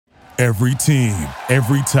Every team,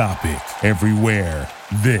 every topic, everywhere.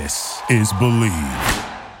 This is Believe.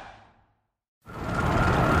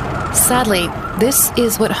 Sadly, this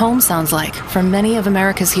is what home sounds like for many of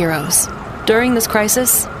America's heroes. During this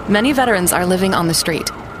crisis, many veterans are living on the street,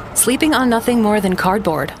 sleeping on nothing more than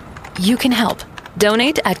cardboard. You can help.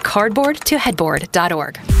 Donate at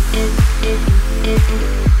cardboardtoheadboard.org.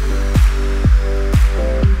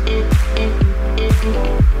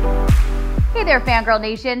 Hey there, Fangirl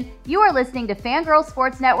Nation. You are listening to Fangirl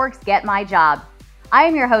Sports Network's Get My Job. I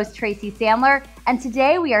am your host, Tracy Sandler, and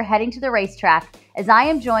today we are heading to the racetrack as I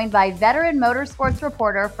am joined by veteran motorsports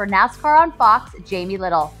reporter for NASCAR on Fox, Jamie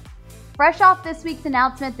Little. Fresh off this week's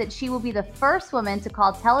announcement that she will be the first woman to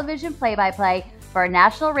call television play-by-play for a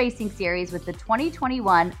national racing series with the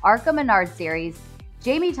 2021 ARCA Menard Series,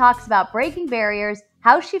 Jamie talks about breaking barriers,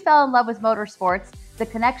 how she fell in love with motorsports, the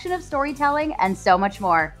connection of storytelling, and so much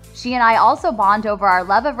more. She and I also bond over our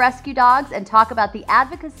love of rescue dogs and talk about the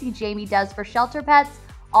advocacy Jamie does for shelter pets,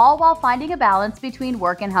 all while finding a balance between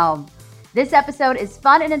work and home. This episode is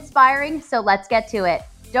fun and inspiring, so let's get to it.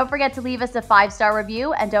 Don't forget to leave us a 5-star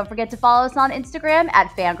review, and don't forget to follow us on Instagram at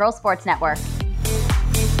Fangirl Sports Network.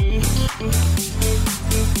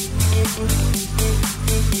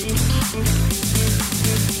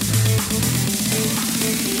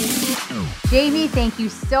 Jamie, thank you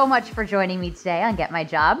so much for joining me today on Get My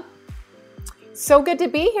Job. So good to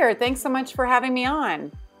be here. Thanks so much for having me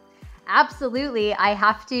on. Absolutely. I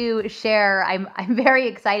have to share, I'm very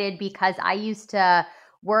excited because I used to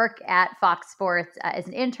work at Fox Sports as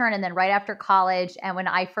an intern and then right after college. And when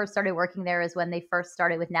I first started working there is when they first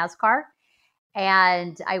started with NASCAR.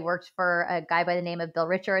 And I worked for a guy by the name of Bill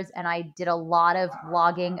Richards, and I did a lot of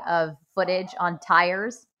logging of footage on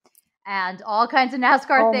tires and all kinds of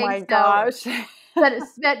NASCAR things. Oh my gosh. But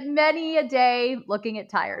spent many a day looking at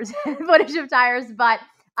tires, footage of tires. But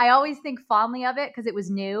I always think fondly of it because it was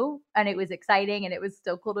new and it was exciting and it was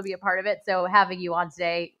still cool to be a part of it. So having you on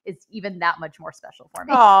today is even that much more special for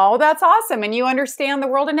me. Oh, that's awesome. And you understand the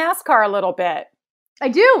world of NASCAR a little bit. I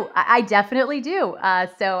do. I definitely do.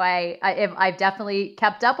 So I've definitely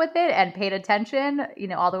kept up with it and paid attention,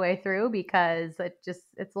 all the way through because it's a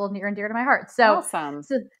little near and dear to my heart. So, awesome.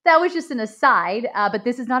 So that was just an aside, but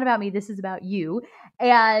this is not about me. This is about you.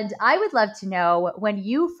 And I would love to know when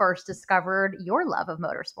you first discovered your love of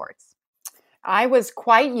motorsports. I was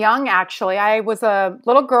quite young, actually. I was a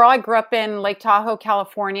little girl. I grew up in Lake Tahoe,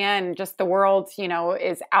 California, and just the world,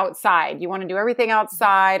 is outside. You want to do everything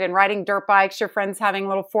outside and riding dirt bikes, your friends having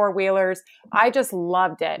little four-wheelers. I just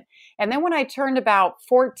loved it. And then when I turned about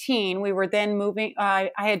 14, we were then moving,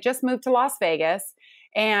 I had just moved to Las Vegas,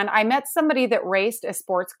 and I met somebody that raced a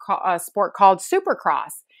sport called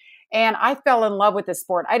Supercross. And I fell in love with the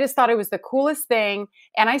sport. I just thought it was the coolest thing.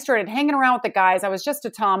 And I started hanging around with the guys. I was just a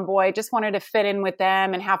tomboy, just wanted to fit in with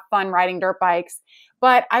them and have fun riding dirt bikes.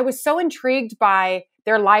 But I was so intrigued by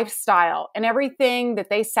their lifestyle and everything that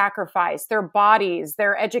they sacrificed, their bodies,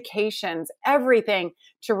 their educations, everything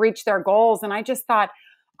to reach their goals. And I just thought,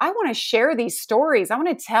 I want to share these stories. I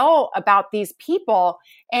want to tell about these people.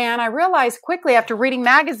 And I realized quickly after reading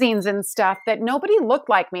magazines and stuff that nobody looked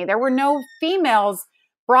like me. There were no females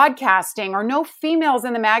broadcasting or no females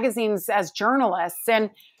in the magazines as journalists. And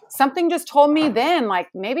something just told me then, like,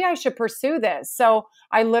 maybe I should pursue this. So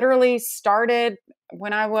I literally started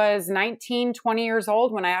when I was 19, 20 years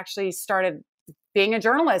old, when I actually started being a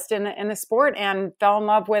journalist in the sport and fell in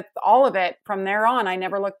love with all of it. From there on, I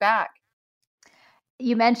never looked back.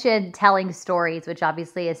 You mentioned telling stories, which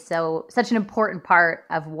obviously is such an important part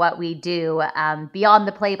of what we do. Beyond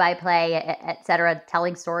the play-by-play, et cetera,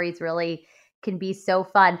 telling stories really can be so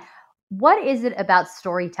fun. What is it about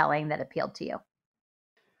storytelling that appealed to you?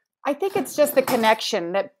 I think it's just the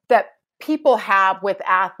connection that people have with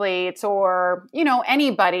athletes or,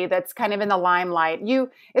 anybody that's kind of in the limelight.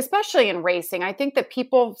 Especially in racing, I think that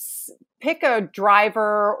people pick a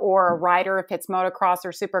driver or a rider, if it's motocross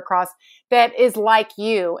or supercross, that is like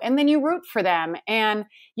you. And then you root for them and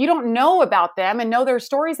you don't know about them and know their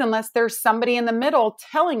stories unless there's somebody in the middle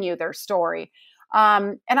telling you their story.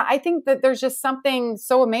 And I think that there's just something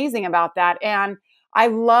so amazing about that. And I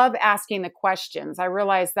love asking the questions. I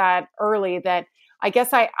realized that early that I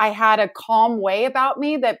guess I had a calm way about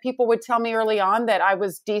me that people would tell me early on that I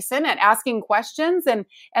was decent at asking questions. And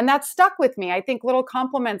that stuck with me. I think little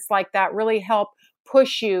compliments like that really help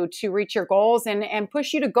push you to reach your goals and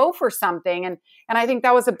push you to go for something. And I think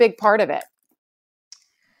that was a big part of it.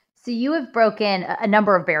 So you have broken a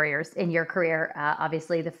number of barriers in your career.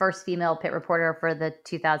 Obviously, the first female pit reporter for the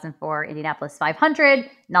 2004 Indianapolis 500.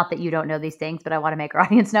 Not that you don't know these things, but I want to make our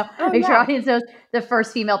audience know. Sure our audience knows. The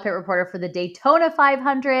first female pit reporter for the Daytona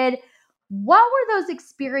 500. What were those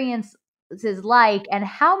experiences like, and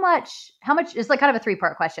how much, it's like kind of a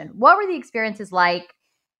three-part question. What were the experiences like?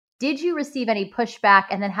 Did you receive any pushback?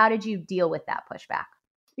 And then how did you deal with that pushback?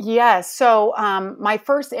 Yes. So my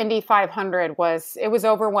first Indy 500 was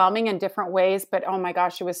overwhelming in different ways, but oh my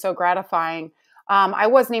gosh, it was so gratifying. I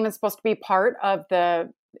wasn't even supposed to be part of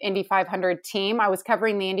the Indy 500 team. I was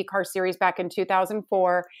covering the IndyCar series back in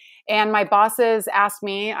 2004. And my bosses asked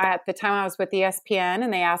me, at the time I was with ESPN,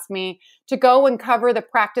 and they asked me to go and cover the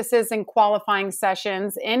practices and qualifying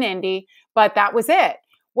sessions in Indy, but that was it.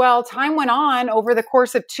 Well, time went on. Over the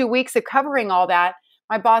course of 2 weeks of covering all that,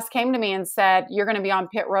 my boss came to me and said, you're going to be on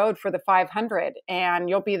pit road for the 500, and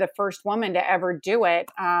you'll be the first woman to ever do it.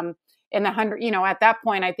 In the 100, at that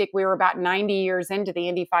point, I think we were about 90 years into the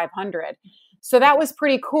Indy 500. So that was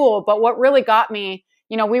pretty cool. But what really got me,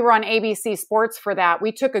 we were on ABC Sports for that.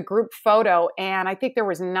 We took a group photo, and I think there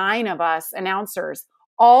was 9 of us announcers,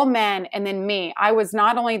 all men, and then me. I was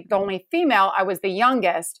not only the only female, I was the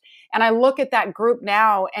youngest. And I look at that group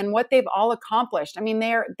now and what they've all accomplished. I mean,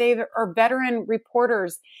 they are veteran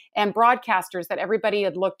reporters and broadcasters that everybody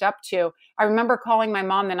had looked up to. I remember calling my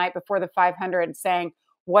mom the night before the 500 and saying,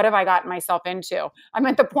 what have I gotten myself into? I'm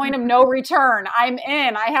at the point of no return. I'm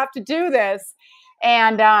in. I have to do this.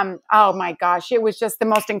 And oh my gosh, it was just the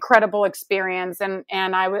most incredible experience. And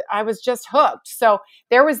I was just hooked. So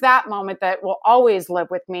there was that moment that will always live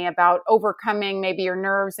with me about overcoming maybe your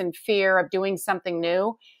nerves and fear of doing something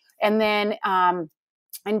new. And then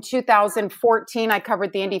in 2014, I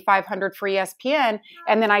covered the Indy 500 for ESPN.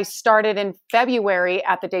 And then I started in February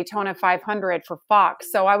at the Daytona 500 for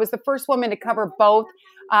Fox. So I was the first woman to cover both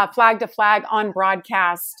flag to flag on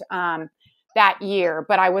broadcast that year,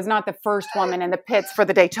 but I was not the first woman in the pits for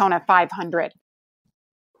the Daytona 500.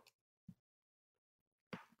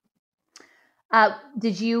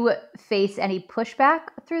 Did you face any pushback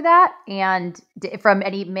through that, and from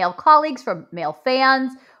any male colleagues, from male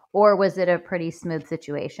fans, or was it a pretty smooth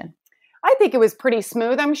situation? I think it was pretty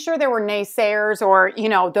smooth. I'm sure there were naysayers or,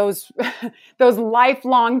 those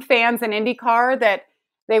lifelong fans in IndyCar that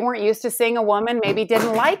they weren't used to seeing a woman, maybe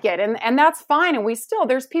didn't like it. And that's fine. And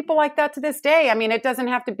there's people like that to this day. I mean, it doesn't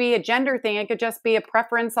have to be a gender thing. It could just be a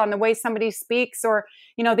preference on the way somebody speaks or,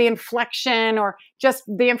 the inflection or just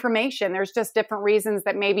the information. There's just different reasons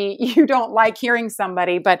that maybe you don't like hearing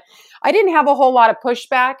somebody. But I didn't have a whole lot of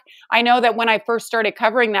pushback. I know that when I first started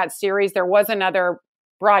covering that series, there was another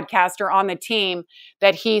broadcaster on the team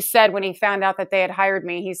that he said when he found out that they had hired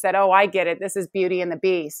me, he said, oh, I get it. This is Beauty and the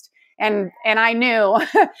Beast. And I knew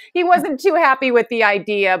he wasn't too happy with the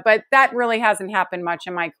idea, but that really hasn't happened much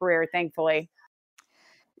in my career, thankfully.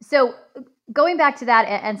 So going back to that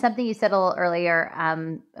and something you said a little earlier,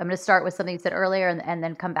 I'm going to start with something you said earlier and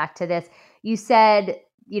then come back to this. You said,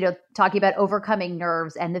 talking about overcoming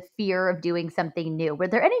nerves and the fear of doing something new. Were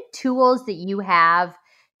there any tools that you have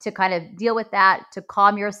to kind of deal with that, to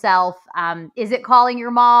calm yourself? Is it calling your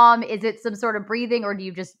mom? Is it some sort of breathing, or do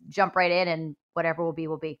you just jump right in and whatever will be,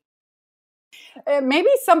 will be? Maybe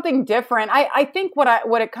something different. I think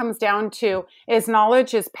what it comes down to is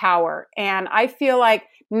knowledge is power. And I feel like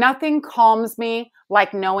nothing calms me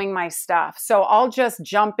like knowing my stuff. So I'll just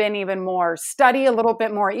jump in even more, study a little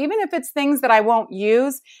bit more, even if it's things that I won't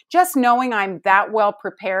use. Just knowing I'm that well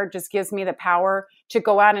prepared just gives me the power to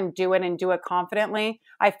go out and do it confidently.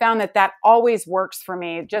 I found that always works for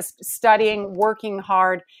me. Just studying, working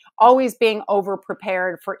hard, always being over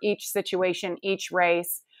prepared for each situation, each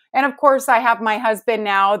race. And of course, I have my husband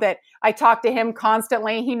now that I talk to him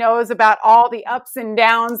constantly. He knows about all the ups and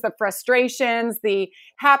downs, the frustrations, the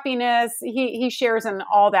happiness. He shares in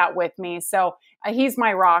all that with me. So he's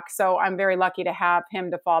my rock. So I'm very lucky to have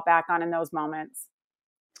him to fall back on in those moments.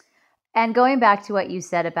 And going back to what you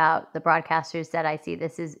said about the broadcasters that I see,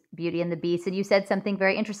 this is Beauty and the Beast. And you said something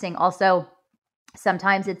very interesting. Also,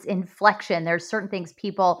 sometimes it's inflection. There's certain things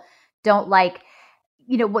people don't like.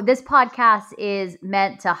 What this podcast is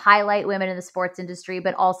meant to highlight women in the sports industry,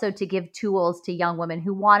 but also to give tools to young women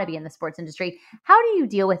who want to be in the sports industry. How do you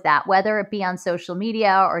deal with that, whether it be on social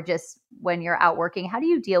media or just when you're out working? How do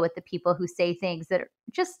you deal with the people who say things that are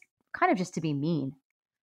just kind of just to be mean?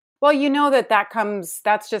 Well,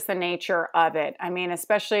 that's just the nature of it. I mean,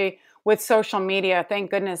 especially with social media,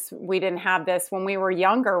 thank goodness we didn't have this when we were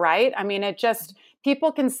younger, right? I mean,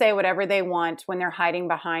 people can say whatever they want when they're hiding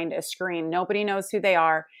behind a screen. Nobody knows who they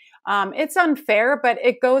are. It's unfair, but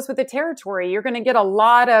it goes with the territory. You're going to get a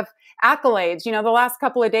lot of accolades. The last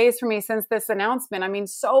couple of days for me since this announcement, I mean,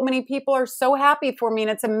 so many people are so happy for me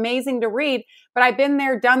and it's amazing to read, but I've been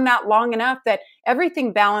there, done that long enough that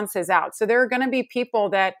everything balances out. So there are going to be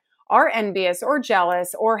people that are envious or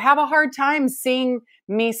jealous or have a hard time seeing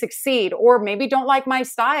me succeed, or maybe don't like my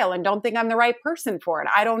style and don't think I'm the right person for it.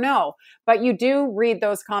 I don't know. But you do read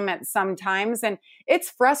those comments sometimes, and it's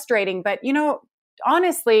frustrating. But,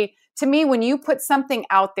 honestly, to me, when you put something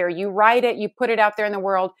out there, you write it, you put it out there in the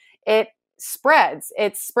world, it spreads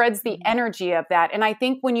the energy of that. And I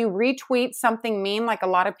think when you retweet something mean, like a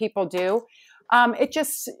lot of people do,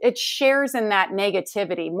 it shares in that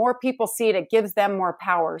negativity. More people see it. It gives them more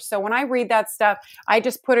power. So when I read that stuff, I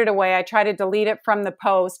just put it away. I try to delete it from the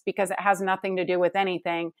post because it has nothing to do with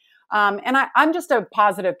anything. And I'm just a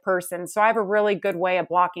positive person. So I have a really good way of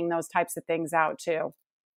blocking those types of things out too.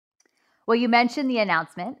 Well, you mentioned the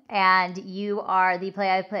announcement, and you are the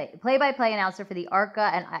play-by-play announcer for the ARCA,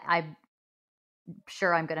 and I'm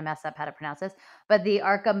sure I'm going to mess up how to pronounce this, but the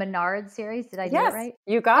ARCA Menard series. Did I do it right?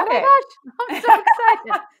 You got it. Oh my gosh, I'm so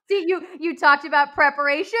excited. See, you talked about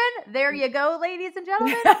preparation. There you go, ladies and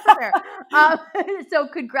gentlemen. So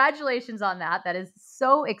congratulations on that. That is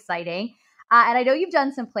so exciting. And I know you've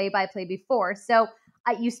done some play-by-play before. So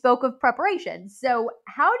you spoke of preparation. So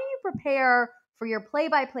how do you prepare for your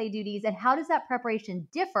play-by-play duties, and how does that preparation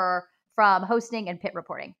differ from hosting and pit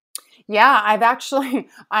reporting? Yeah,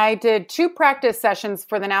 I did 2 practice sessions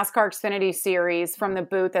for the NASCAR Xfinity Series from the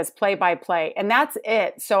booth as play-by-play, and that's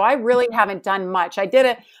it. So I really haven't done much. I did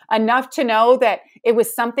it enough to know that it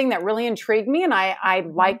was something that really intrigued me, and I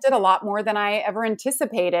liked it a lot more than I ever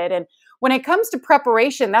anticipated. And when it comes to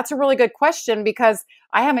preparation, that's a really good question because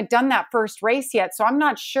I haven't done that first race yet. So I'm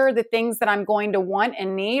not sure the things that I'm going to want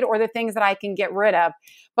and need or the things that I can get rid of.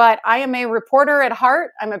 But I am a reporter at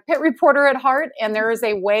heart. I'm a pit reporter at heart. And there is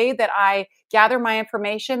a way that I gather my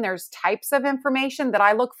information. There's types of information that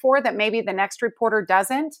I look for that maybe the next reporter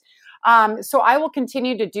doesn't. So I will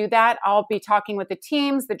continue to do that. I'll be talking with the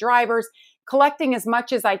teams, the drivers, collecting as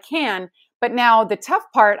much as I can. But now the tough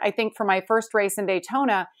part, I think, for my first race in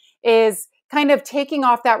Daytona is kind of taking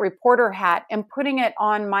off that reporter hat and putting it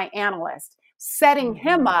on my analyst, setting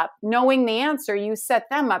him up, knowing the answer. You set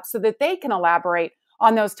them up so that they can elaborate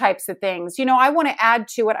on those types of things. I want to add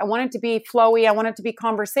to it. I want it to be flowy. I want it to be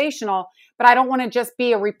conversational, but I don't want to just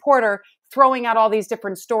be a reporter throwing out all these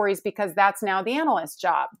different stories because that's now the analyst's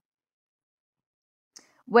job.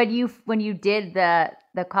 When you did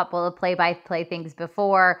the couple of play-by-play things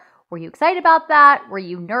before, were you excited about that? Were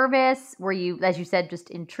you nervous? Were you, as you said, just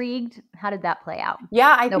intrigued? How did that play out?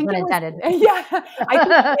 Yeah, I think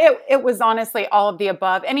it was honestly all of the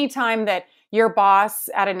above. Anytime that your boss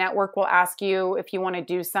at a network will ask you if you want to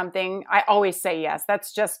do something, I always say yes.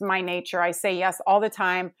 That's just my nature. I say yes all the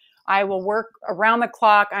time. I will work around the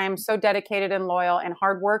clock. I am so dedicated and loyal and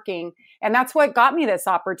hardworking. And that's what got me this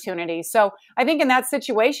opportunity. So I think in that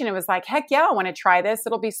situation, it was like, heck yeah, I want to try this.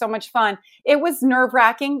 It'll be so much fun. It was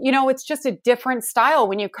nerve-wracking. It's just a different style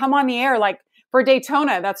when you come on the air, like for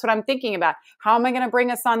Daytona. That's what I'm thinking about. How am I going to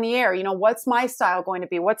bring us on the air? What's my style going to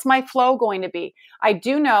be? What's my flow going to be? I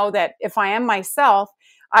do know that if I am myself,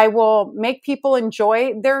 I will make people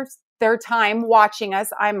enjoy their time watching us.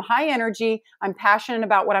 I'm high energy. I'm passionate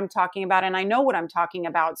about what I'm talking about, and I know what I'm talking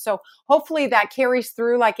about. So hopefully that carries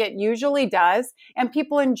through like it usually does, and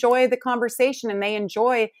people enjoy the conversation and they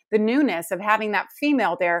enjoy the newness of having that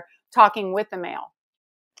female there talking with the male.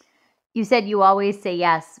 You said you always say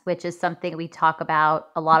yes, which is something we talk about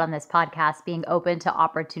a lot on this podcast, being open to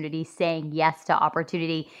opportunity, saying yes to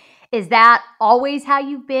opportunity. Is that always how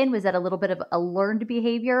you've been? Was that a little bit of a learned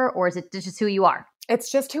behavior, or is it just who you are? It's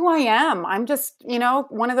just who I am. I'm just,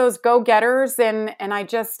 one of those go-getters, and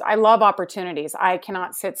I love opportunities. I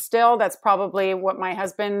cannot sit still. That's probably what my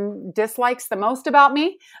husband dislikes the most about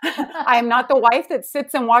me. I am not the wife that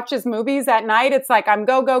sits and watches movies at night. It's like I'm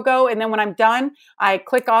go, go, go. And then when I'm done, I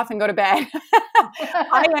click off and go to bed.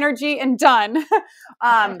 High energy and done.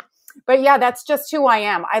 But yeah, that's just who I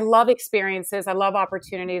am. I love experiences. I love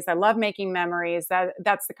opportunities. I love making memories.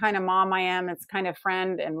 That's the kind of mom I am. It's the kind of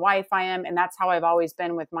friend and wife I am. And that's how I've always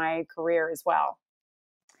been with my career as well.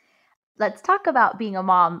 Let's talk about being a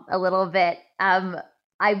mom a little bit.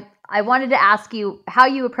 I wanted to ask you how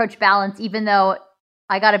you approach balance, even though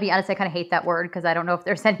I got to be honest, I kind of hate that word because I don't know if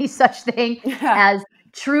there's any such thing as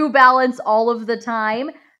true balance all of the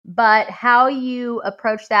time, but how you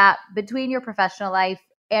approach that between your professional life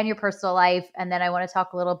and your personal life. And then I want to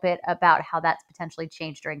talk a little bit about how that's potentially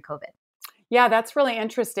changed during COVID. Yeah, that's really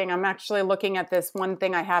interesting. I'm actually looking at this one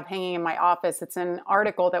thing I have hanging in my office. It's an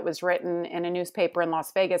article that was written in a newspaper in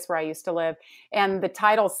Las Vegas where I used to live. And the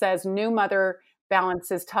title says, New Mother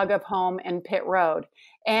Balances Tug of Home and Pit Road.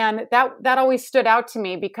 And that always stood out to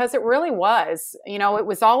me because it really was, it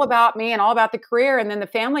was all about me and all about the career. And then the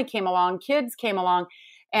family came along, kids came along.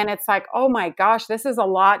 And it's like, oh my gosh, this is a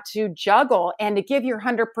lot to juggle and to give your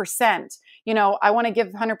 100%. I want to give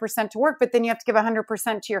 100% to work, but then you have to give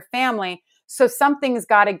 100% to your family. So something's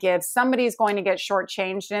got to give. Somebody's going to get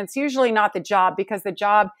shortchanged. And it's usually not the job, because the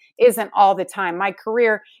job isn't all the time. My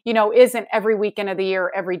career, isn't every weekend of the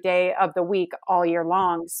year, every day of the week, all year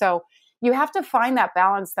long. So you have to find that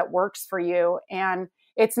balance that works for you. And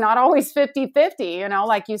it's not always 50-50.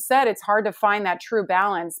 Like you said, it's hard to find that true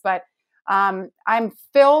balance. But I'm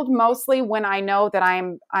filled mostly when I know that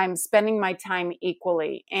I'm spending my time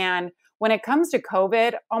equally. And when it comes to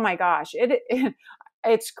COVID, oh my gosh,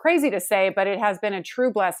 it's crazy to say, but it has been a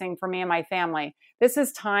true blessing for me and my family. This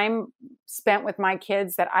is time spent with my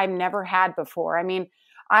kids that I've never had before. I mean,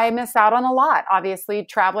 I miss out on a lot, obviously,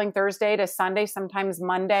 traveling Thursday to Sunday, sometimes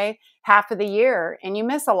Monday, half of the year, and you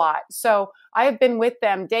miss a lot. So I have been with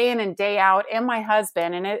them day in and day out, and my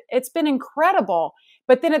husband, and it's been incredible.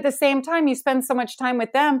 But then at the same time, you spend so much time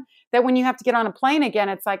with them that when you have to get on a plane again,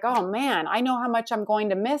 it's like, oh man, I know how much I'm going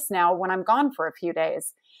to miss now when I'm gone for a few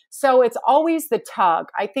days. So it's always the tug.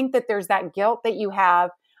 I think that there's that guilt that you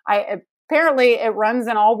have. Apparently it runs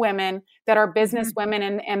in all women that are business women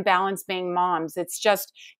and balance being moms. It's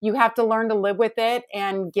just, you have to learn to live with it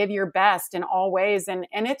and give your best in all ways. And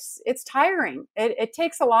it's tiring. It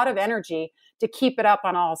takes a lot of energy to keep it up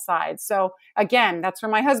on all sides. So again, that's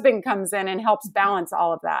where my husband comes in and helps balance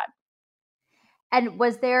all of that. And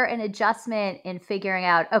was there an adjustment in figuring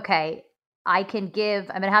out, okay, I'm going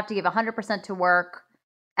to have to give 100% to work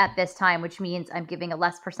at this time, which means I'm giving a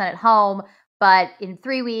less percent at home, but in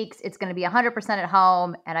 3 weeks, it's going to be 100% at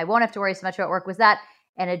home and I won't have to worry so much about work. Was that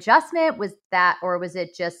an adjustment? Or was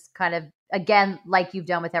it just kind of, again, like you've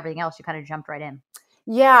done with everything else, you kind of jumped right in?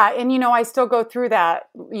 Yeah. And, I still go through that.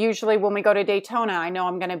 Usually when we go to Daytona, I know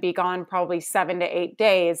I'm going to be gone probably 7 to 8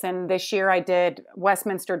 days. And this year I did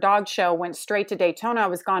Westminster Dog Show, went straight to Daytona. I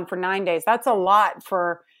was gone for 9 days. That's a lot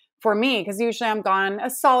for me, because usually I'm gone a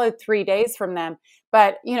solid 3 days from them.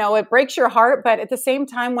 But, it breaks your heart. But at the same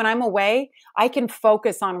time, when I'm away, I can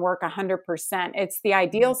focus on work 100%. It's the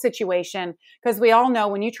ideal situation, because we all know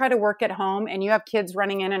when you try to work at home and you have kids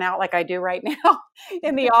running in and out like I do right now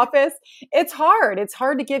in the office, it's hard. It's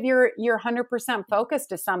hard to give your 100% focus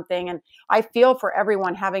to something. And I feel for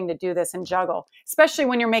everyone having to do this and juggle, especially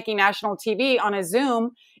when you're making national TV on a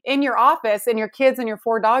Zoom in your office and your kids and your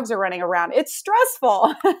 4 dogs are running around. It's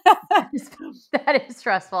stressful. That is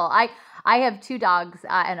stressful. I have 2 dogs,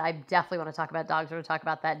 and I definitely want to talk about dogs. We're going to talk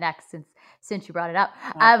about that next, since you brought it up.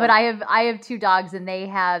 But I have 2 dogs, and they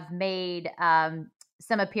have made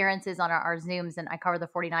some appearances on our Zooms, and I cover the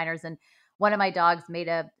 49ers. And one of my dogs made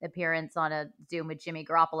an appearance on a Zoom with Jimmy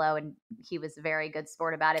Garoppolo, and he was a very good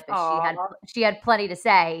sport about it. But she had plenty to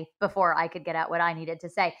say before I could get out what I needed to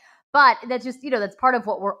say. But that's just, that's part of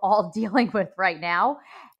what we're all dealing with right now.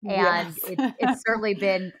 And yes. It's certainly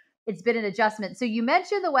been an adjustment. So you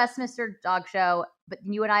mentioned the Westminster Dog Show, but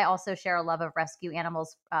you and I also share a love of rescue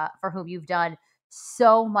animals, for whom you've done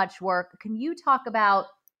so much work. Can you talk about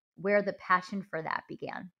where the passion for that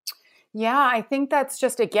began? Yeah, I think that's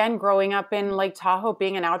just, again, growing up in Lake Tahoe,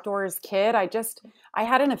 being an outdoors kid, I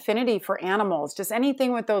had an affinity for animals, just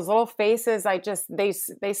anything with those little faces.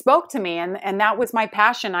 They spoke to me, and that was my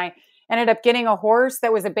passion. I ended up getting a horse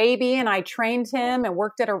that was a baby, and I trained him and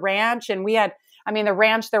worked at a ranch. And the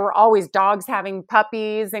ranch, there were always dogs having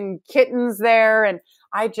puppies and kittens there. And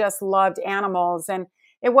I just loved animals. And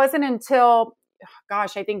it wasn't until, I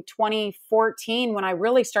think 2014 when I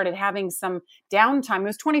really started having some downtime. It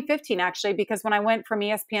was 2015 actually, because when I went from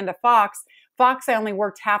ESPN to Fox, I only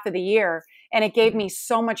worked half of the year, and it gave me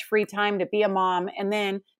so much free time to be a mom and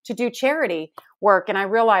then to do charity work. And I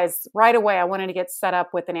realized right away I wanted to get set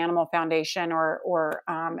up with an animal foundation or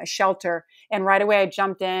a shelter. And right away I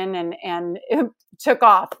jumped in and it took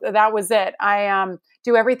off. That was it. I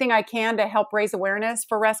do everything I can to help raise awareness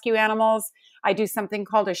for rescue animals. I do something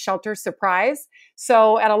called a shelter surprise.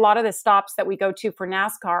 So at a lot of the stops that we go to for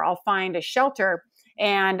NASCAR, I'll find a shelter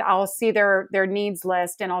and I'll see their needs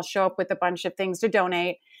list, and I'll show up with a bunch of things to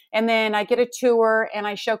donate. And then I get a tour and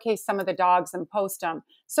I showcase some of the dogs and post them.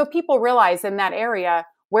 So people realize in that area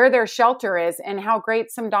where their shelter is and how great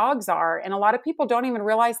some dogs are. And a lot of people don't even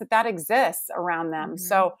realize that exists around them. Mm-hmm.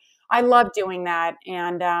 So I love doing that.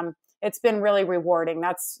 And it's been really rewarding.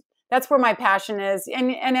 That's where my passion is.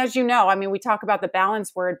 And as you know, we talk about the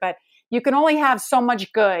balance word, but you can only have so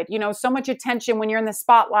much good, so much attention when you're in the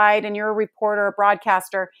spotlight and you're a reporter, a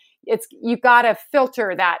broadcaster. You've got to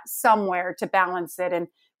filter that somewhere to balance it. And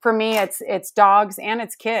for me, it's dogs and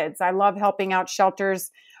it's kids. I love helping out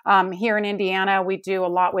shelters here in Indiana. We do a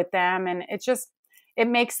lot with them, and it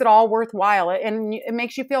makes it all worthwhile, and it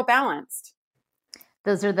makes you feel balanced.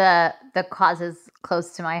 Those are the causes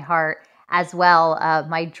close to my heart as well.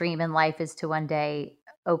 My dream in life is to one day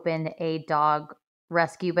open a dog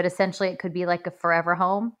rescue, but essentially it could be like a forever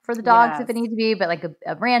home for the dogs if Yes. it needs to be, but like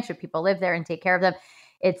a ranch where people live there and take care of them.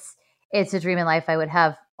 It's it's a dream in life. I would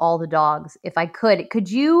have all the dogs if I could. Could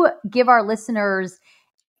you give our listeners,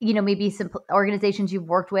 maybe some organizations you've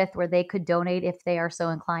worked with where they could donate if they are so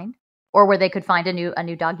inclined, or where they could find a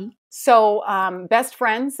new doggy? So, Best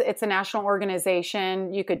Friends, it's a national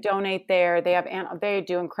organization. You could donate there. They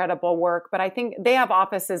do incredible work, but I think they have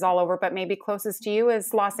offices all over, but maybe closest to you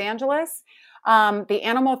is Los Angeles. The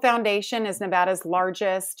Animal Foundation is Nevada's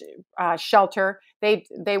largest shelter.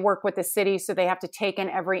 They work with the city, so they have to take in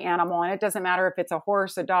every animal, and it doesn't matter if it's a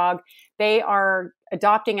horse, a dog. They are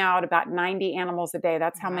adopting out about 90 animals a day.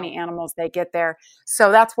 That's how many animals they get there.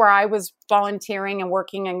 So that's where I was volunteering and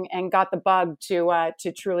working and got the bug to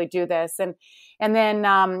truly do this. And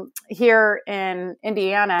then here in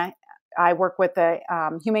Indiana, I work with the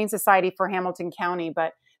Humane Society for Hamilton County,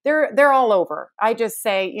 but they're all over. I just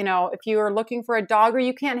say, if you are looking for a dog or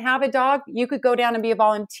you can't have a dog, you could go down and be a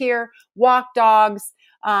volunteer, walk dogs,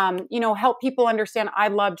 help people understand. I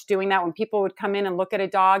loved doing that when people would come in and look at a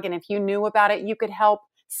dog. And if you knew about it, you could help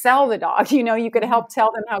sell the dog. You could help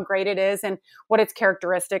tell them how great it is and what its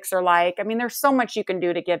characteristics are like. I mean, there's so much you can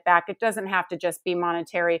do to give back. It doesn't have to just be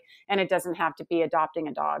monetary, and it doesn't have to be adopting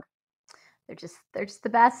a dog. They're just the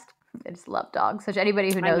best. I just love dogs. So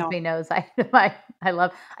anybody who knows know. me knows I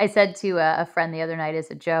said to a friend the other night as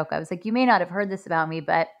a joke, I was like, you may not have heard this about me,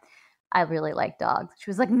 but I really like dogs. She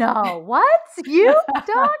was like, no, what? You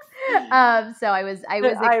dogs? So I was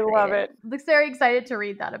excited. I love it. I was very excited to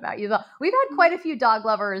read that about you. We've had quite a few dog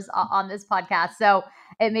lovers on this podcast, so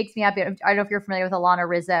it makes me happy. I don't know if you're familiar with Alana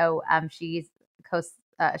Rizzo. She covers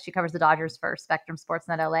the Dodgers for Spectrum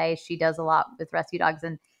Sportsnet LA. She does a lot with rescue dogs,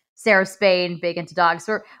 and Sarah Spain, big into dogs.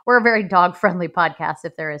 We're a very dog-friendly podcast,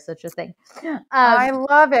 if there is such a thing. I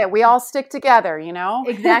love it. We all stick together,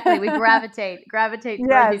 Exactly. We gravitate towards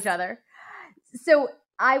Yes. each other. So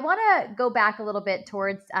I want to go back a little bit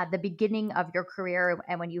towards the beginning of your career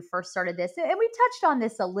and when you first started this. And we touched on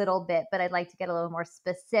this a little bit, but I'd like to get a little more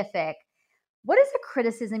specific. What is the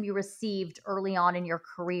criticism you received early on in your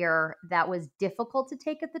career that was difficult to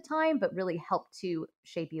take at the time, but really helped to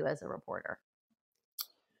shape you as a reporter?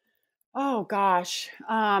 Oh gosh.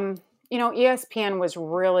 ESPN was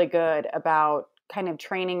really good about kind of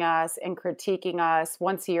training us and critiquing us.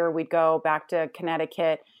 Once a year, we'd go back to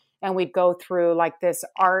Connecticut and we'd go through like this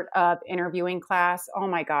art of interviewing class. Oh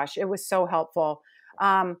my gosh, it was so helpful.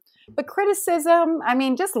 But criticism, I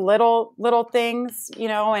mean, just little things,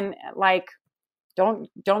 and like,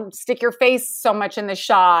 don't stick your face so much in the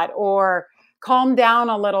shot, or calm down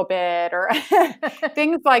a little bit, or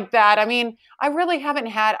things like that. I mean, I really haven't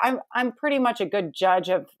had, I'm pretty much a good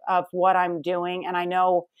judge of what I'm doing. And I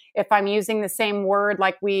know if I'm using the same word,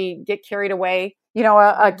 like we get carried away,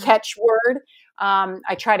 a catch word.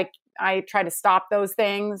 I try to stop those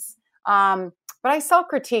things. But I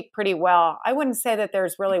self-critique pretty well. I wouldn't say that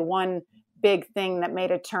there's really one big thing that made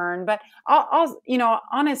a turn, but I'll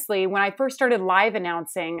honestly, when I first started live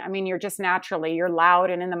announcing, I mean, you're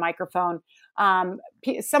loud and in the microphone.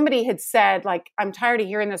 Somebody had said, like, I'm tired of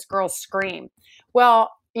hearing this girl scream.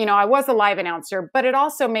 Well, I was a live announcer, but it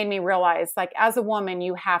also made me realize, like, as a woman,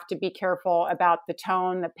 you have to be careful about the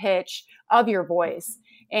tone, the pitch of your voice.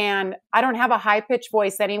 And I don't have a high pitched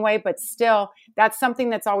voice anyway, but still, that's something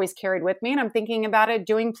that's always carried with me. And I'm thinking about it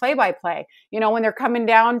doing play by play. When they're coming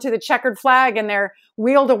down to the checkered flag and they're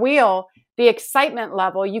wheel to wheel, the excitement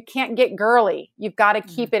level, you can't get girly. You've got to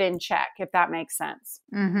keep it in check, if that makes sense.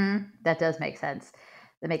 Mm-hmm. That does make sense.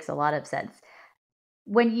 That makes a lot of sense.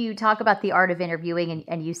 When you talk about the art of interviewing,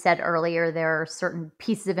 and you said earlier there are certain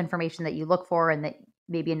pieces of information that you look for and that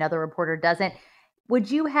maybe another reporter doesn't, would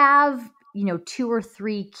you have, 2 or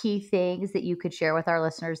 3 key things that you could share with our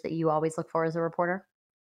listeners that you always look for as a reporter?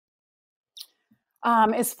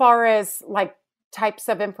 As far as like types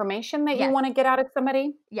of information that Yes. you want to get out of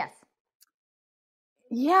somebody? Yes.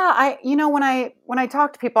 Yeah, when I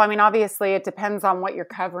talk to people, I mean, obviously it depends on what you're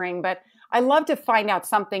covering, but I love to find out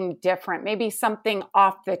something different, maybe something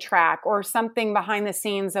off the track or something behind the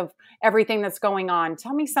scenes of everything that's going on.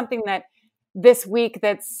 Tell me something that this week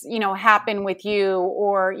that's, happened with you,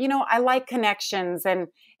 or, I like connections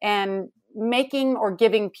and making or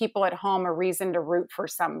giving people at home a reason to root for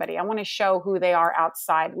somebody. I want to show who they are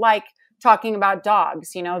outside, like talking about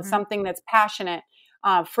dogs, something that's passionate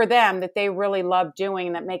for them that they really love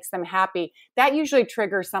doing, that makes them happy. That usually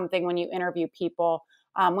triggers something when you interview people,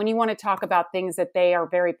 when you want to talk about things that they are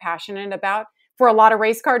very passionate about. For a lot of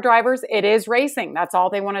race car drivers, it is racing. That's all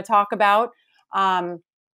they want to talk about.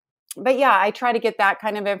 But yeah, I try to get that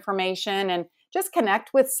kind of information and just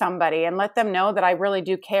connect with somebody and let them know that I really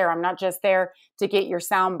do care. I'm not just there to get your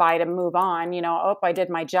soundbite and move on. Oh, I did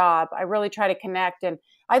my job. I really try to connect. And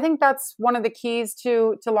I think that's one of the keys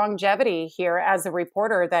to longevity here as a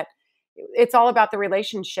reporter, that it's all about the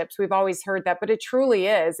relationships. We've always heard that, but it truly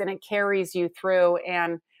is. And it carries you through.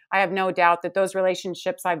 And I have no doubt that those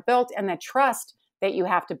relationships I've built and the trust that you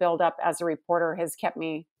have to build up as a reporter has kept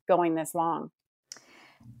me going this long.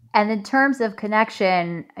 And in terms of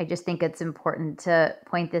connection, I just think it's important to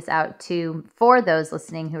point this out too, for those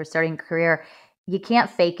listening who are starting a career. You can't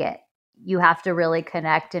fake it. You have to really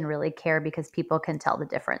connect and really care, because people can tell the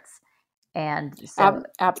difference. And so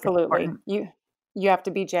absolutely. You have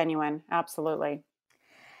to be genuine. Absolutely.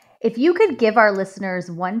 If you could give our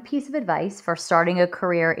listeners one piece of advice for starting a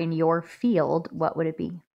career in your field, what would it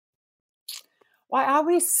be? Well, I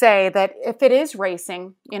always say that if it is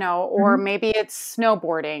racing, or maybe it's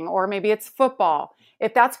snowboarding, or maybe it's football,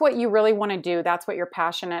 if that's what you really want to do, that's what you're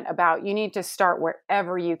passionate about, you need to start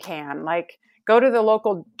wherever you can. Like, go to the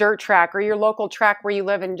local dirt track or your local track where you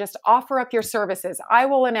live and just offer up your services. I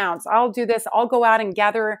will announce, I'll do this. I'll go out and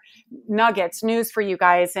gather nuggets, news for you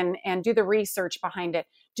guys, and do the research behind it.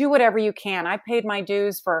 Do whatever you can. I paid my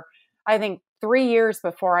dues for, I think, 3 years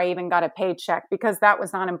before I even got a paycheck, because that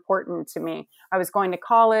was not important to me. I was going to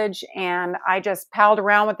college and I just palled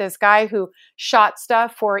around with this guy who shot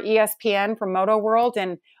stuff for ESPN from Moto World.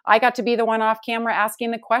 And I got to be the one off camera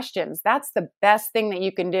asking the questions. That's the best thing that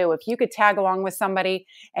you can do. If you could tag along with somebody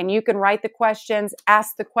and you can write the questions,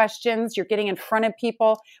 ask the questions, you're getting in front of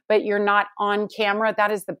people, but you're not on camera.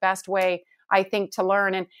 That is the best way, I think, to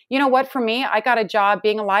learn. And you know what, for me, I got a job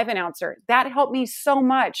being a live announcer. That helped me so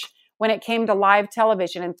much when it came to live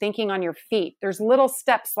television and thinking on your feet. There's little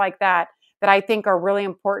steps like that I think are really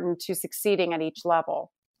important to succeeding at each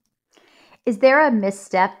level. Is there a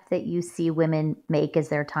misstep that you see women make as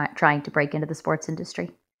they're trying to break into the sports industry?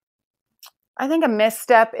 I think a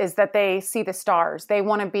misstep is that they see the stars. They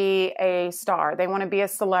want to be a star. They want to be a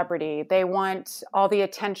celebrity. They want all the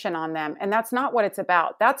attention on them. And that's not what it's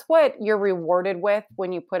about. That's what you're rewarded with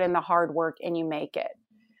when you put in the hard work and you make it.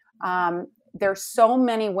 There's so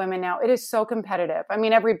many women now. It is so competitive. I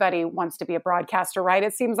mean, everybody wants to be a broadcaster, right?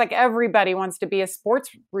 It seems like everybody wants to be a sports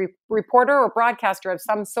reporter or broadcaster of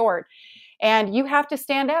some sort. And you have to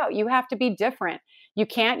stand out. You have to be different. You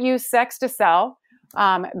can't use sex to sell.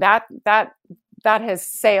 That has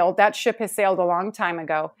sailed. That ship has sailed a long time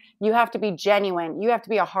ago. You have to be genuine. You have to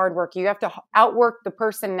be a hard worker. You have to outwork the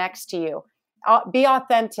person next to you. Be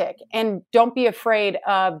authentic, and don't be afraid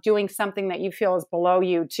of doing something that you feel is below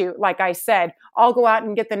you to, like I said, I'll go out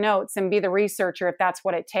and get the notes and be the researcher if that's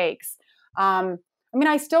what it takes. I mean,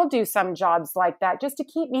 I still do some jobs like that just to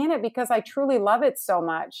keep me in it because I truly love it so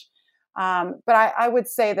much. But I would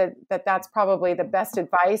say that's probably the best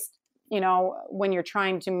advice, when you're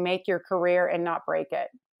trying to make your career and not break it.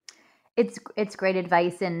 It's great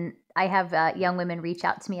advice. And I have young women reach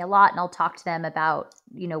out to me a lot, and I'll talk to them about,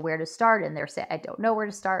 where to start. And they're saying, I don't know where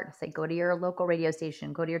to start. I say, go to your local radio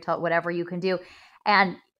station, go to your whatever you can do.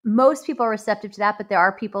 And most people are receptive to that, but there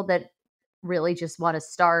are people that really just want to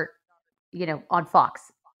start, on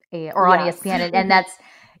Fox or on ESPN. And that's,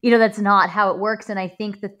 that's not how it works. And I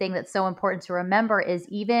think the thing that's so important to remember is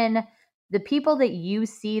even the people that you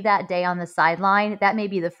see that day on the sideline, that may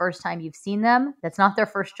be the first time you've seen them. That's not their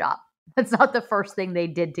first job. That's not the first thing they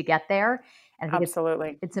did to get there. And I think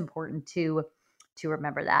absolutely, it's important to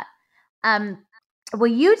remember that.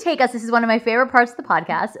 Will you take us, this is one of my favorite parts of the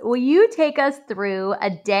podcast, will you take us through a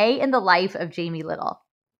day in the life of Jamie Little?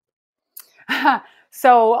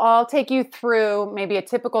 So I'll take you through maybe a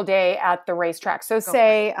typical day at the racetrack. So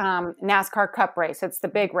say NASCAR Cup race, it's the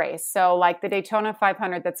big race. So like the Daytona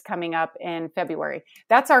 500 that's coming up in February,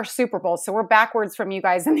 that's our Super Bowl. So we're backwards from you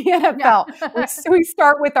guys in the NFL. Yeah. We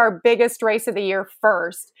start with our biggest race of the year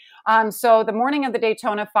first. So the morning of the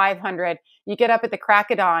Daytona 500, you get up at the crack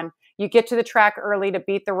of dawn. You get to the track early to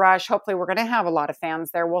beat the rush. Hopefully we're going to have a lot of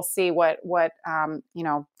fans there. We'll see what kind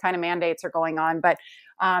of mandates are going on. But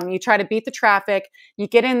you try to beat the traffic. You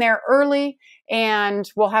get in there early,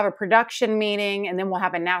 and we'll have a production meeting, and then we'll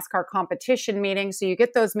have a NASCAR competition meeting. So you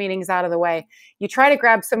get those meetings out of the way. You try to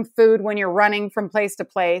grab some food when you're running from place to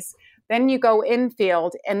place. Then you go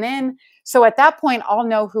infield. And then, so at that point, I'll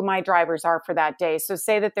know who my drivers are for that day. So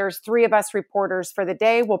say that there's 3 of us reporters for the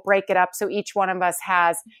day. We'll break it up. So each one of us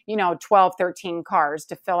has, 12, 13 cars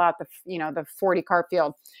to fill out the 40 car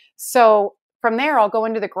field. So from there, I'll go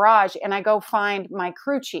into the garage and I go find my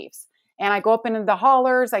crew chiefs, and I go up into the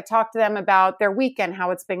haulers. I talk to them about their weekend,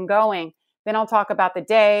 how it's been going. Then I'll talk about the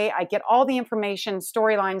day. I get all the information,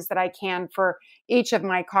 storylines that I can for each of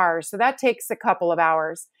my cars. So that takes a couple of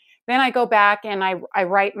hours. Then I go back and I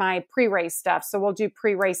write my pre-race stuff. So we'll do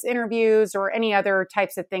pre-race interviews or any other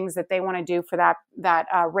types of things that they want to do for that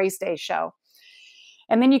race day show.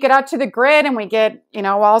 And then you get out to the grid and we get,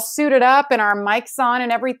 all suited up and our mics on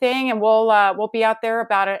and everything. And we'll be out there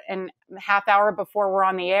about a half hour before we're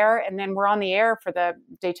on the air. And then we're on the air for the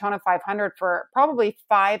Daytona 500 for probably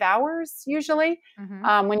 5 hours usually,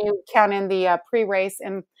 when you count in the pre-race.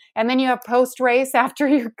 And then you have post-race after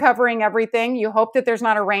you're covering everything. You hope that there's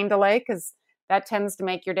not a rain delay because that tends to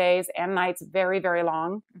make your days and nights very, very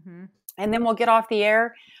long. And then we'll get off the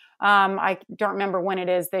air. I don't remember when it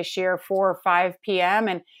is this year, 4 or 5 p.m.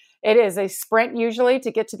 And it is a sprint usually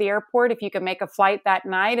to get to the airport. If you can make a flight that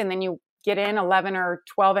night and then you get in 11 or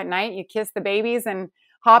 12 at night, you kiss the babies and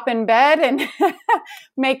hop in bed and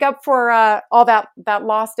make up for all that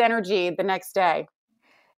lost energy the next day.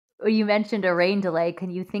 You mentioned a rain delay.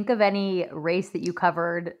 Can you think of any race that you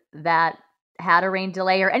covered that had a rain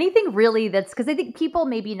delay or anything really because I think people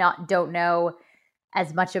maybe don't know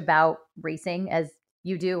as much about racing as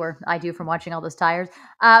you do, or I do from watching all those tires.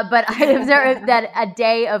 But is there that a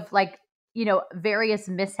day of various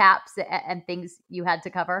mishaps and things you had to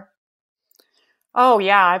cover? Oh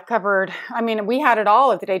yeah, I've covered, we had it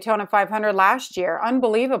all at the Daytona 500 last year.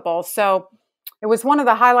 Unbelievable. So it was one of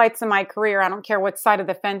the highlights of my career. I don't care what side of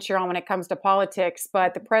the fence you're on when it comes to politics,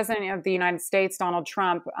 but the President of the United States, Donald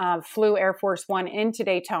Trump, flew Air Force One into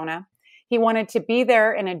Daytona. He wanted to be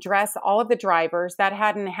there and address all of the drivers. That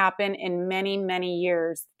hadn't happened in many, many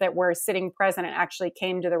years that where a sitting president actually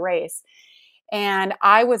came to the race. And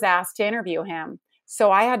I was asked to interview him.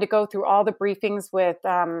 So I had to go through all the briefings with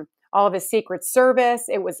all of his Secret Service.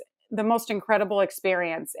 It was the most incredible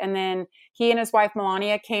experience. And then he and his wife,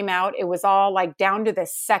 Melania, came out. It was all like down to the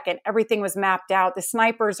second. Everything was mapped out. The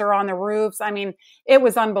snipers are on the roofs. It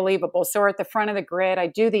was unbelievable. So we're at the front of the grid. I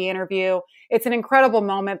do the interview. It's an incredible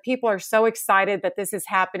moment. People are so excited that this is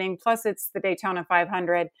happening. Plus it's the Daytona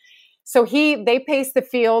 500. So they pace the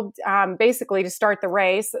field basically to start the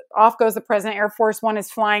race. Off goes the president. Air Force One is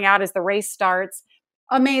flying out as the race starts.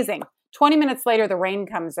 Amazing. 20 minutes later, the rain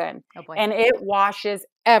comes in and it washes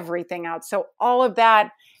everything out. So all of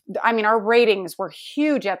that, our ratings were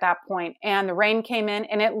huge at that point, and the rain came in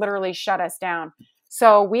and it literally shut us down.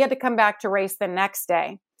 So we had to come back to race the next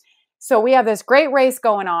day. So we have this great race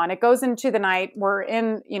going on. It goes into the night. We're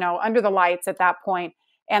in, under the lights at that point,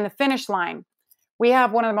 and the finish line. We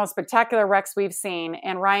have one of the most spectacular wrecks we've seen,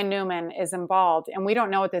 and Ryan Newman is involved. And we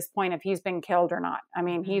don't know at this point if he's been killed or not.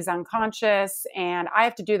 He's unconscious, and I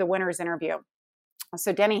have to do the winner's interview.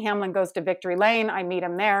 So Denny Hamlin goes to Victory Lane. I meet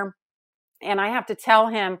him there, and I have to tell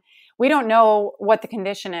him, we don't know what the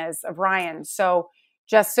condition is of Ryan. So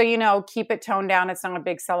just so you know, keep it toned down. It's not a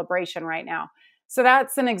big celebration right now. So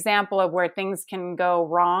that's an example of where things can go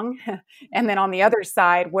wrong. And then on the other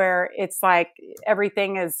side, where it's like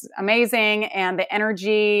everything is amazing and the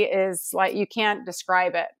energy is like, you can't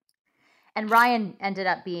describe it. And Ryan ended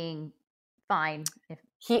up being fine.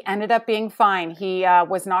 He ended up being fine. He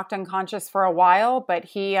was knocked unconscious for a while, but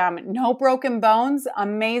he, no broken bones.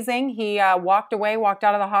 Amazing. He walked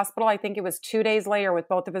out of the hospital. I think it was 2 days later with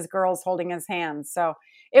both of his girls holding his hands. So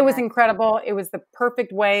it was incredible. It was the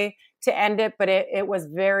perfect way to end it, but it was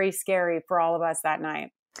very scary for all of us that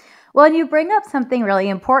night. Well, and you bring up something really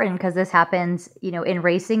important because this happens, in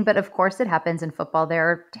racing, but of course it happens in football. There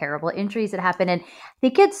are terrible injuries that happen. And I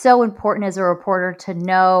think it's so important as a reporter to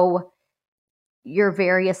know your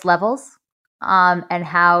various levels and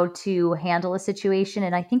how to handle a situation.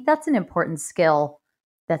 And I think that's an important skill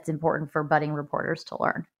that's important for budding reporters to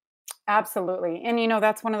learn. Absolutely. And,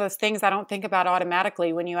 that's one of those things I don't think about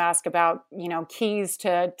automatically when you ask about, keys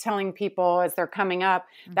to telling people as they're coming up.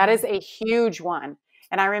 Mm-hmm. That is a huge one.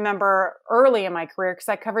 And I remember early in my career, because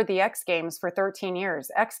I covered the X Games for 13 years.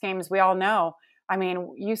 X Games, we all know.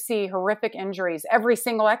 You see horrific injuries every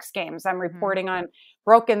single X Games. I'm reporting on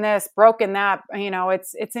broken this, broken that.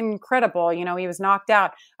 It's incredible. He was knocked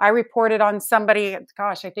out. I reported on somebody,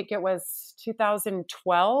 I think it was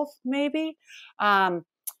 2012, maybe.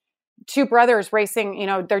 Two brothers racing,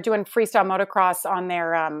 they're doing freestyle motocross on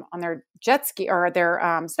their jet ski or their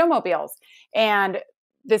snowmobiles. And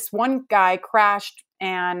this one guy crashed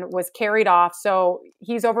and was carried off. So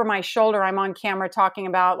he's over my shoulder. I'm on camera talking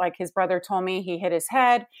about, like, his brother told me he hit his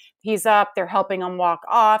head. He's up. They're helping him walk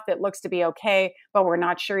off. It looks to be okay, but we're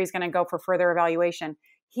not sure he's going to go for further evaluation.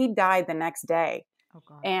 He died the next day. Oh,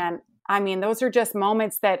 God. And those are just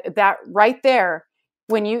moments that right there,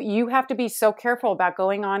 when you have to be so careful about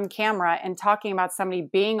going on camera and talking about somebody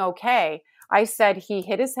being okay. I said he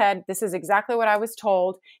hit his head. This is exactly what I was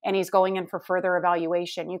told. And he's going in for further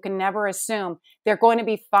evaluation. You can never assume they're going to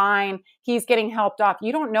be fine. He's getting helped off.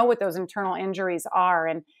 You don't know what those internal injuries are.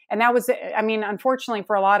 And that was, I mean, unfortunately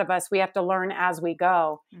for a lot of us, we have to learn as we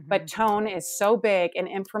go. Mm-hmm. But tone is so big, and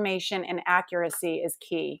information and accuracy is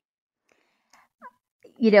key.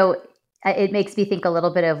 You know, it makes me think a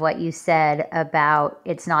little bit of what you said about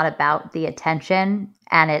it's not about the attention,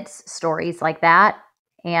 and it's stories like that.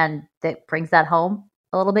 And that brings that home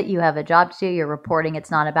a little bit. You have a job to do. You're reporting.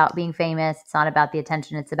 It's not about being famous. It's not about the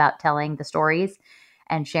attention. It's about telling the stories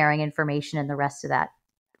and sharing information. And the rest of that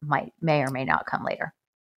may or may not come later.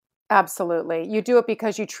 Absolutely. You do it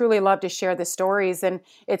because you truly love to share the stories. And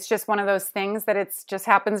it's just one of those things that it's just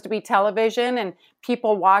happens to be television and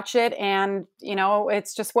people watch it. And, you know,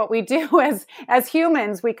 it's just what we do as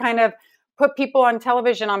humans. We kind of put people on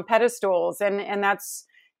television on pedestals. And that's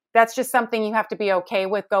just something you have to be okay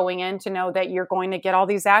with going in, to know that you're going to get all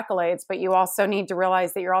these accolades, but you also need to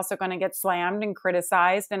realize that you're also going to get slammed and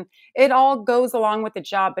criticized, and it all goes along with the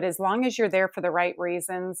job. But as long as you're there for the right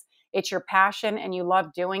reasons, it's your passion and you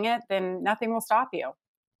love doing it, then nothing will stop you.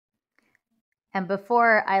 And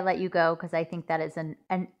before I let you go, because I think that is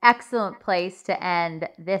an excellent place to end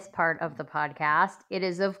this part of the podcast, it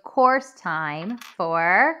is of course time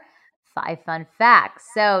for 5 fun facts.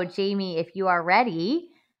 So Jamie, if you are ready,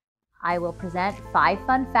 I will present 5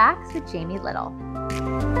 fun facts with Jamie Little.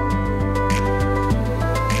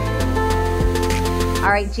 All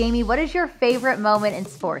right, Jamie, what is your favorite moment in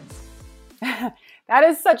sports? That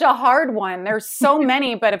is such a hard one. There's so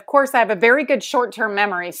many, but of course I have a very good short-term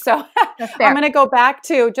memory. So I'm going to go back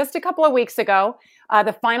to just a couple of weeks ago,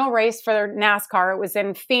 the final race for NASCAR. It was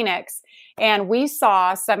in Phoenix, and we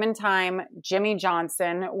saw 7-time Jimmie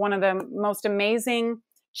Johnson, one of the most amazing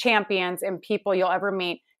champions and people you'll ever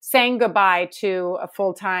meet, saying goodbye to a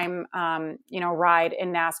full-time, ride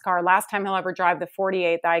in NASCAR. Last time he'll ever drive the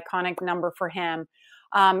 48, the iconic number for him,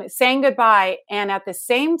 saying goodbye. And at the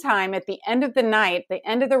same time, at the end of the night, the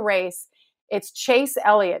end of the race, it's Chase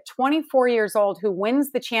Elliott, 24 years old, who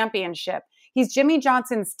wins the championship. He's Jimmie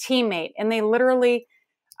Johnson's teammate. And they literally,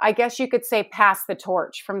 I guess you could say, pass the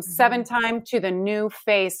torch from 7-time to the new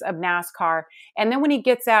face of NASCAR. And then when he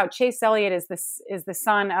gets out, Chase Elliott is the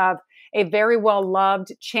son of a very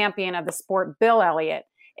well-loved champion of the sport, Bill Elliott.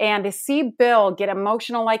 And to see Bill get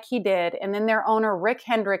emotional like he did, and then their owner, Rick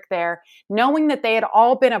Hendrick, there, knowing that they had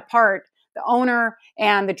all been apart, the owner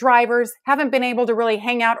and the drivers haven't been able to really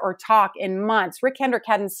hang out or talk in months. Rick Hendrick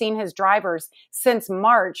hadn't seen his drivers since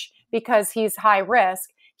March because he's high risk.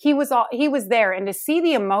 He was there, and to see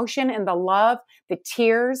the emotion and the love, the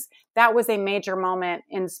tears, that was a major moment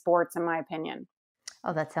in sports, in my opinion.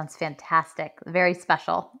 Oh, that sounds fantastic. Very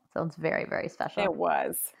special. Sounds very, very special. It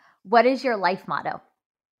was. What is your life motto?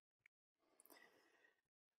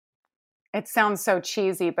 It sounds so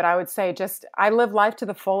cheesy, but I would say I live life to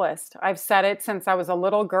the fullest. I've said it since I was a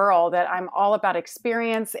little girl that I'm all about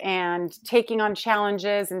experience and taking on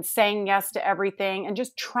challenges and saying yes to everything and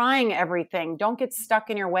just trying everything. Don't get stuck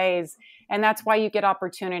in your ways. And that's why you get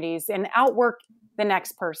opportunities, and outwork the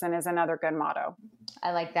next person is another good motto.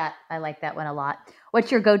 I like that. I like that one a lot. What's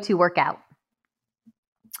your go-to workout?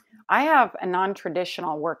 I have a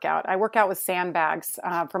non-traditional workout. I work out with sandbags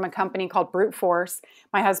from a company called Brute Force.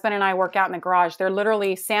 My husband and I work out in the garage. They're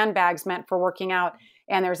literally sandbags meant for working out.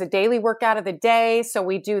 And there's a daily workout of the day. So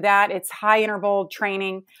we do that. It's high interval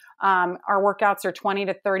training. Our workouts are 20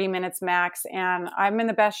 to 30 minutes max. And I'm in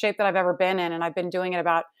the best shape that I've ever been in. And I've been doing it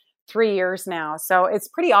about 3 years now. So it's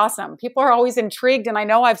pretty awesome. People are always intrigued. And I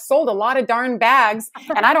know I've sold a lot of darn bags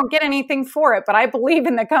and I don't get anything for it, but I believe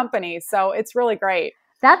in the company. So it's really great.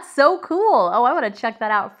 That's so cool. Oh, I want to check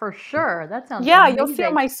that out for sure. That sounds amazing. You'll see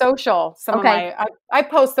on my social. I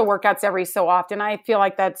post the workouts every so often. I feel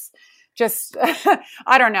like that's just,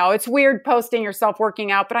 I don't know. It's weird posting yourself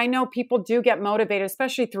working out, but I know people do get motivated,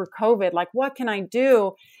 especially through COVID. Like, what can I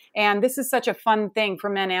do? And this is such a fun thing for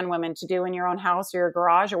men and women to do in your own house or your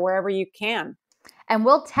garage or wherever you can. And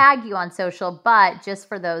we'll tag you on social, but just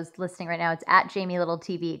for those listening right now, it's at Jamie Little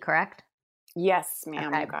TV, correct? Yes,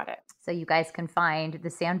 ma'am. Okay. You got it. So you guys can find the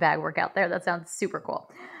sandbag workout there. That sounds super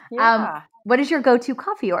cool. Yeah. What is your go-to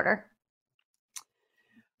coffee order?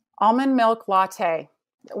 Almond milk latte.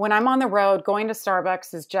 When I'm on the road, going to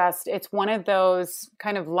Starbucks is it's one of those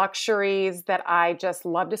kind of luxuries that I just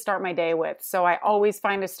love to start my day with. So I always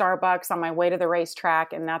find a Starbucks on my way to the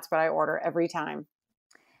racetrack, and that's what I order every time.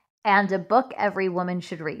 And a book every woman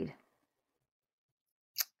should read.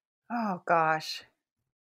 Oh, gosh.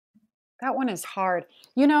 That one is hard.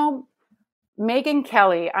 Megyn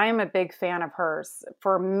Kelly, I am a big fan of hers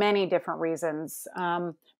for many different reasons.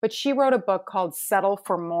 But she wrote a book called Settle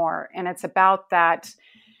for More. And it's about that,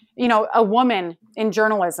 a woman in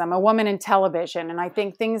journalism, a woman in television. And I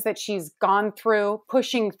think things that she's gone through,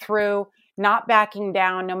 pushing through, not backing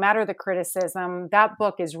down, no matter the criticism, that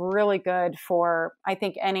book is really good for, I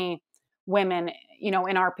think, any women, in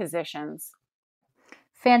our positions.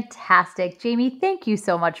 Fantastic. Jamie, thank you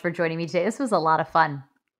so much for joining me today. This was a lot of fun.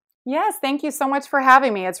 Yes, thank you so much for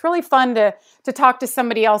having me. It's really fun to talk to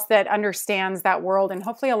somebody else that understands that world, and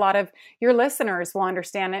hopefully a lot of your listeners will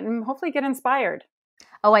understand it and hopefully get inspired.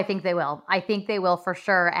 Oh, I think they will. I think they will for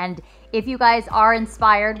sure. And if you guys are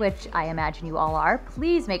inspired, which I imagine you all are,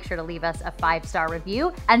 please make sure to leave us a 5-star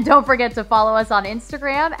review. And don't forget to follow us on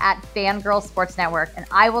Instagram at Fangirl Sports Network. And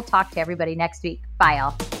I will talk to everybody next week. Bye,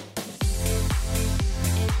 y'all.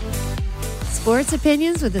 Sports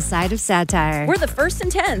opinions with a side of satire. We're the First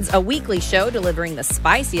and Tens, a weekly show delivering the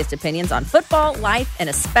spiciest opinions on football, life, and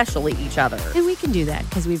especially each other. And we can do that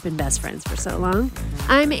because we've been best friends for so long.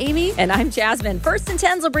 I'm Amy. And I'm Jasmine. First and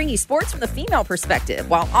Tens will bring you sports from the female perspective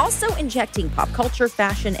while also injecting pop culture,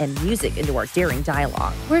 fashion, and music into our daring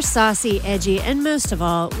dialogue. We're saucy, edgy, and most of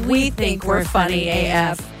all, we think we're funny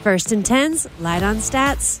AF. First and Tens, light on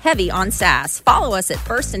stats, heavy on sass. Follow us at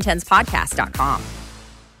firstandtenspodcast.com.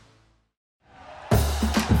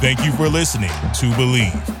 Thank you for listening to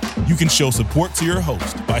Believe. You can show support to your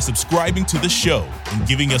host by subscribing to the show and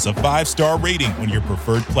giving us a 5-star rating on your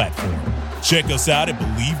preferred platform. Check us out at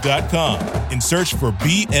Believe.com and search for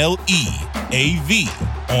BLEAV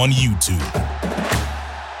on YouTube.